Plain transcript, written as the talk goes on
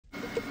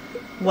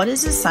What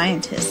is a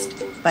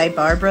Scientist? By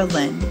Barbara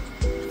Lehn.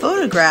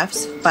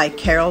 Photographs by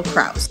Carol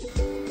Kraus.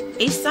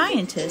 A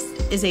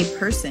scientist is a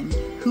person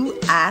who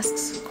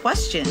asks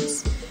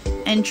questions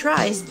and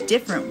tries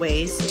different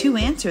ways to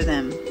answer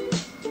them.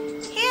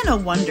 Hannah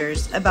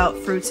wonders about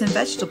fruits and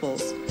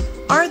vegetables.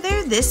 Are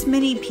there this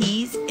many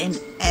peas in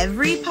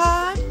every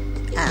pod?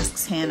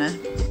 Asks Hannah.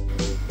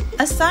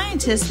 A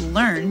scientist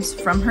learns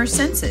from her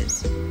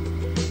senses.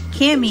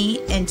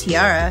 Cammy and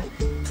Tiara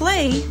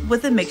play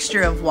with a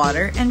mixture of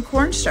water and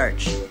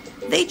cornstarch.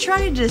 They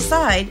try to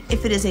decide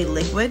if it is a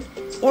liquid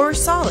or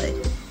solid.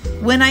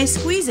 When I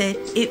squeeze it,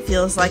 it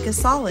feels like a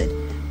solid,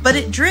 but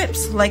it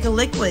drips like a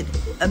liquid,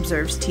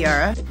 observes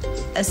Tiara.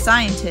 A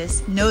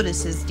scientist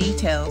notices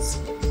details.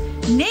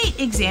 Nate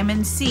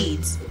examines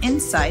seeds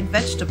inside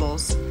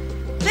vegetables.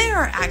 There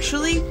are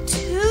actually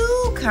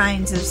 2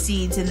 kinds of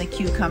seeds in the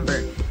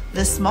cucumber.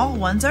 The small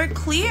ones are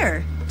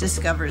clear,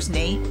 discovers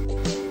Nate.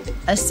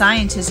 A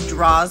scientist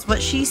draws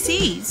what she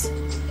sees.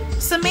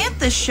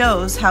 Samantha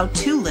shows how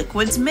 2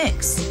 liquids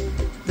mix.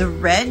 The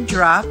red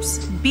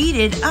drops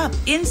beaded up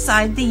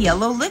inside the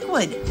yellow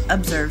liquid,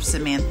 observes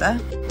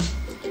Samantha.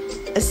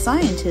 A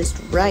scientist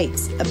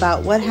writes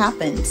about what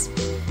happens.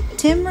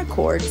 Tim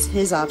records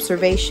his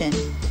observation.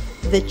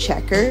 The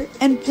checker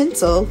and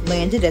pencil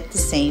landed at the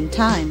same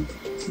time,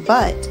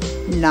 but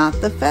not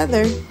the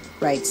feather,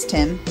 writes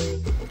Tim.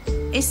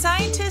 A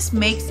scientist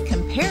makes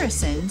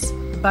comparisons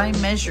by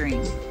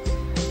measuring.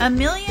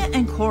 Amelia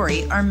and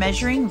Corey are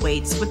measuring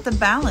weights with the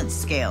balance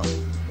scale.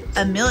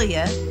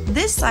 Amelia,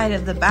 this side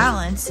of the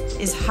balance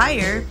is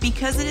higher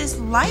because it is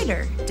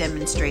lighter,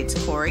 demonstrates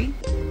Corey.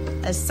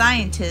 A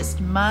scientist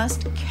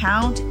must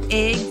count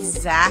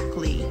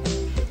exactly.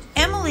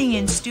 Emily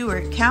and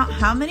Stuart count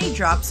how many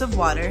drops of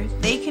water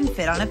they can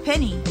fit on a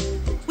penny.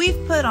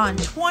 We've put on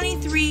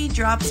 23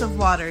 drops of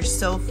water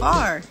so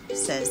far,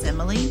 says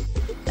Emily.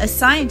 A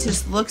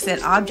scientist looks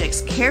at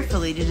objects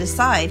carefully to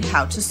decide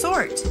how to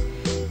sort.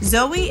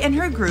 Zoe and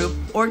her group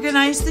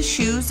organize the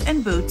shoes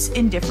and boots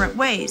in different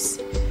ways.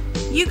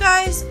 You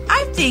guys,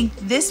 I think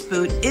this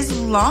boot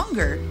is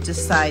longer,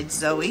 decides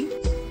Zoe.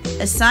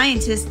 A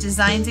scientist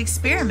designs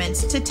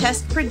experiments to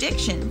test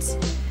predictions.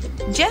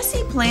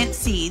 Jessie plants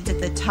seeds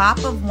at the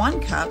top of one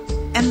cup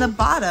and the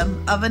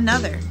bottom of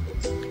another.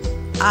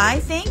 I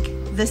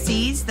think the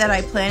seeds that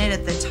I planted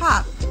at the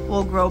top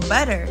will grow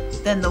better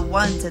than the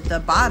ones at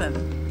the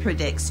bottom,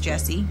 predicts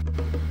Jessie.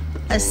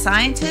 A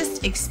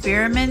scientist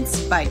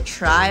experiments by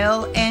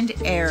trial and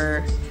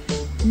error.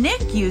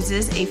 Nick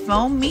uses a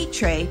foam meat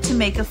tray to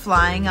make a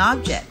flying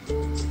object.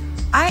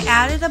 I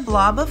added a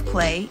blob of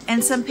clay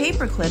and some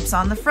paper clips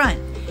on the front,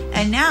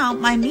 and now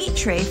my meat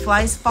tray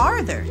flies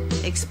farther,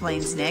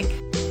 explains Nick.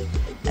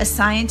 A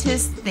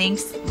scientist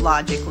thinks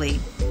logically.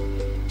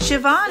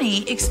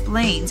 Shivani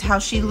explains how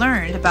she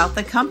learned about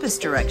the compass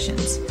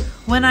directions.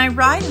 When I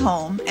ride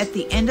home at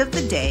the end of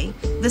the day,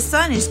 the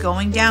sun is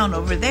going down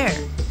over there.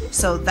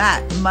 So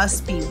that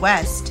must be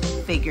west,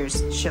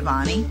 figures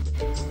Shivani.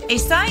 A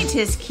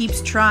scientist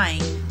keeps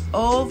trying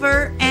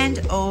over and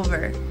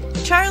over.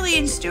 Charlie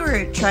and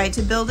Stuart tried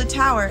to build a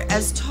tower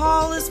as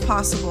tall as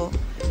possible.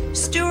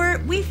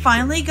 Stuart, we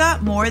finally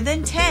got more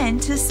than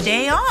 10 to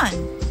stay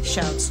on,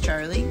 shouts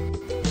Charlie.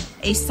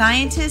 A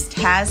scientist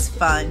has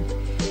fun.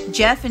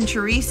 Jeff and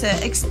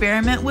Teresa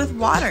experiment with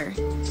water.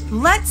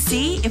 Let's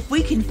see if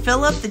we can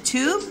fill up the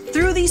tube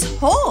through these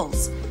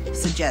holes,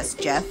 suggests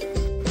Jeff.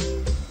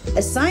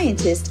 A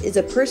scientist is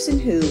a person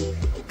who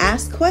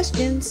asks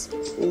questions,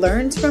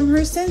 learns from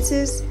her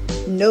senses,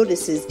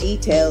 notices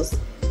details,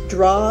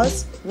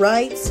 draws,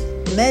 writes,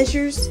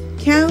 measures,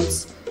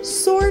 counts,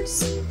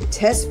 sorts,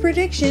 tests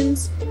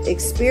predictions,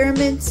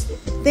 experiments,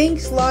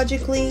 thinks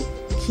logically,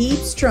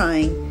 keeps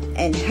trying,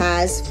 and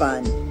has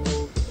fun.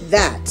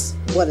 That's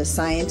what a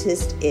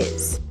scientist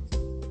is.